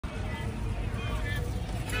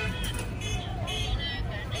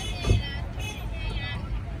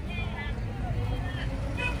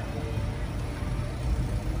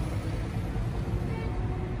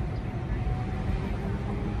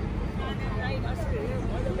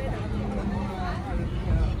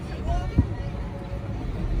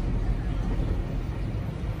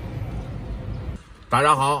大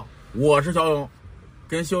家好，我是小勇，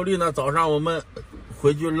跟秀丽呢，早上我们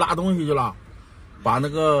回去拉东西去了，把那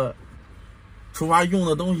个出发用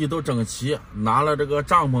的东西都整齐，拿了这个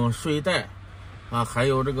帐篷、睡袋啊，还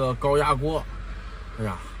有这个高压锅。哎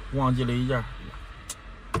呀，忘记了一件，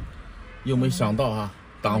又没想到啊，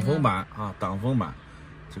挡风板啊，挡风板，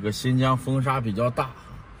这个新疆风沙比较大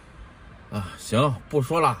啊。行，不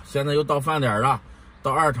说了，现在又到饭点了，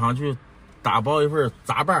到二厂去打包一份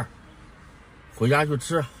杂拌，回家去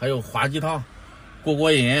吃，还有滑稽汤，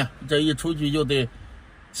过瘾。这一出去就得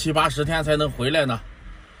7、8、10天才能回来呢。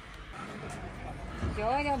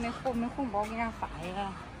要没红包给人发一个，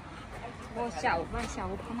我下午跑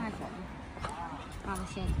哪去了？啊，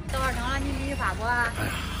行。到二厂了，你理发不？哎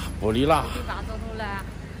呀，不理了。理发走了。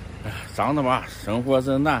哎呀，长的吧，生活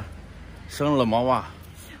真难，省了毛吧，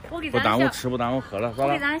不耽误吃，不耽误喝了，算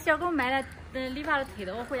了。我给咱小狗买了理发的推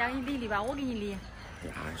的，我回家给你理吧，我给你理。哎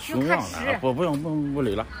呀，凶旺了，不用不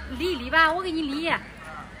理了。理吧，我给你理。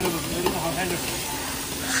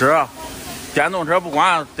是啊，电动车不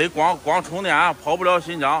管得光充电，跑不了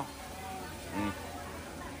新疆。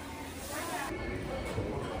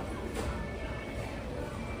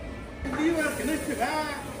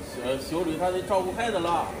修理他得照顾孩子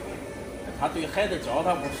了，他对孩子教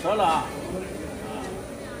他不舍了，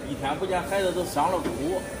一天不见孩子都想了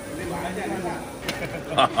哭。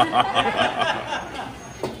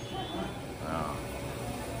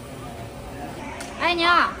哎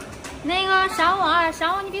娘，那个上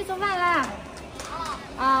午你别做饭了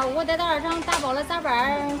啊！我在二厂打包了杂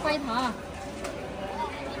拌滑稽汤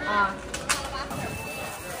啊。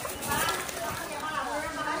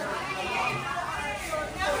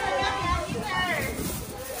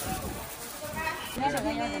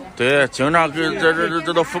对，经常给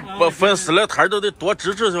这都粉丝的摊都得多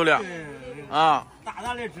支持去了啊！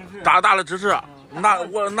大的支持，我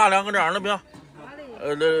拿2个这样的饼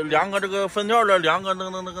，2个这个粉条的，2个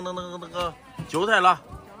那个韭菜了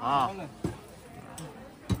啊！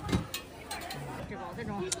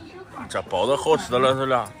这包子好吃的了是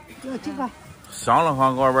了。要几个？香了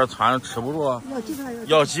话，搁外边窜吃不住。要几个？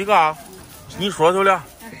要几个？你说去了。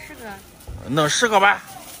10个。弄10个呗，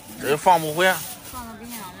这放不回。放到冰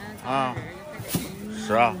箱了。啊。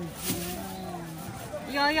是啊。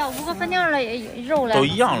要5个粉条了，肉了。都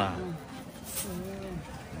一样了。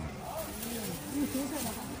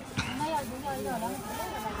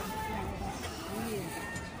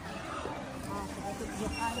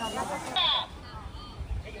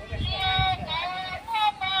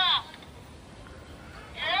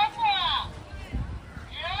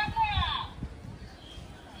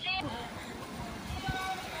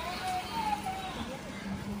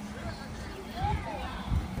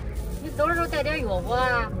你走的时候带点药不？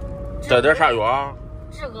带点啥药？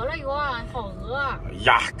治饿了药，好饿。哎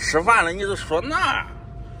呀，吃饭了你就说那。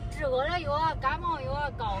治饿了药，感冒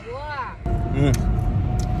药，膏药。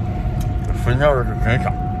这粉条是真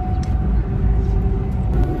香。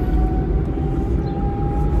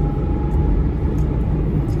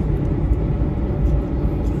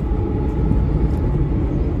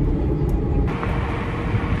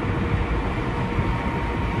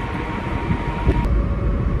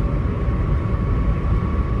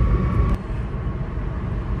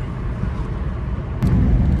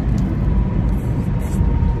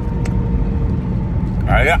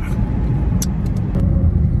哎呀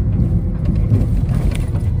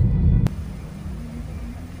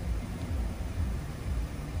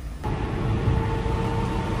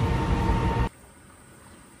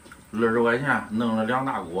，20块钱弄了2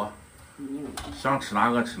大锅，想吃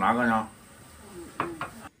哪个吃哪个呢？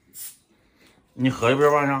你喝一杯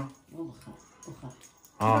吧，呢？我不喝。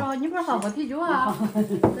啊，你不是好喝啤酒啊？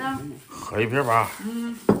喝一瓶吧。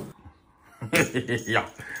嘿嘿嘿呀。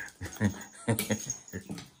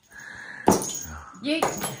耶！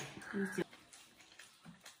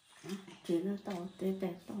这个倒得带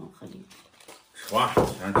倒喝的。吃吧，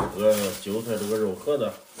先吃个韭菜这个肉盒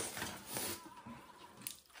子，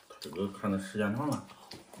这个看的时间长了。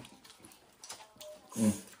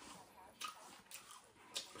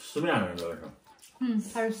湿面的这个是。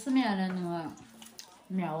它是死面的那个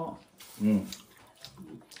面哦。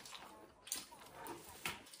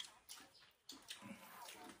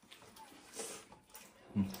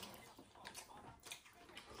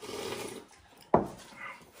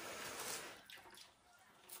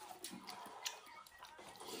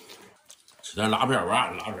吃点辣片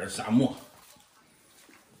吧，辣片下馍，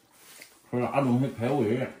吃辣东西开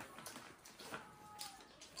胃。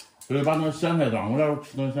所以把那咸菜端过来，我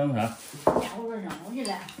吃顿咸菜。我说扔出去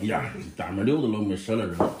了。哎呀，下面留着了，没舍了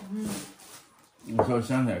扔。那小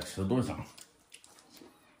咸菜吃多香。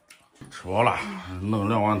吃饱了，弄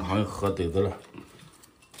2碗汤喝得子了。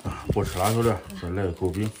啊，不吃了，兄弟，再来个狗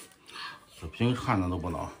饼，这饼馋的都不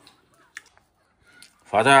孬。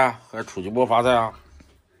发财啊？还出去不发财啊？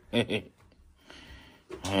嘿嘿。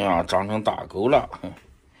哎呀，长成大狗了。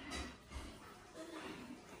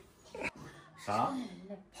啥？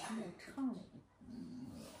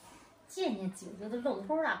见见舅舅都露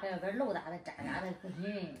头了，还有个露大的渣渣的，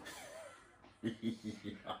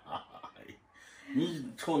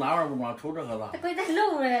你瞅哪玩不嘛？瞅这个子？他快再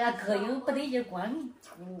露出来了，哥又不得劲，光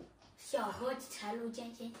瞅。小河山路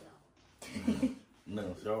见小。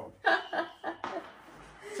弄小。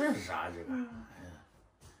这是啥这个？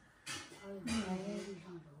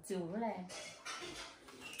揪出来。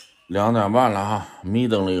2点半了哈，迷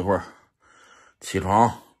瞪了一会儿，起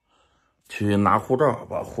床去拿护照，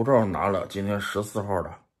把护照拿了。今天14号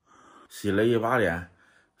的，洗了一把脸。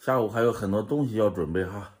下午还有很多东西要准备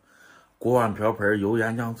哈，锅碗瓢盆、油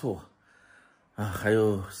盐酱醋啊，还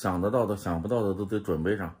有想得到的、想不到的都得准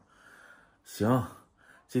备上。行，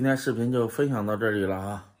今天视频就分享到这里了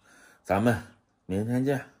哈，咱们明天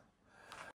见。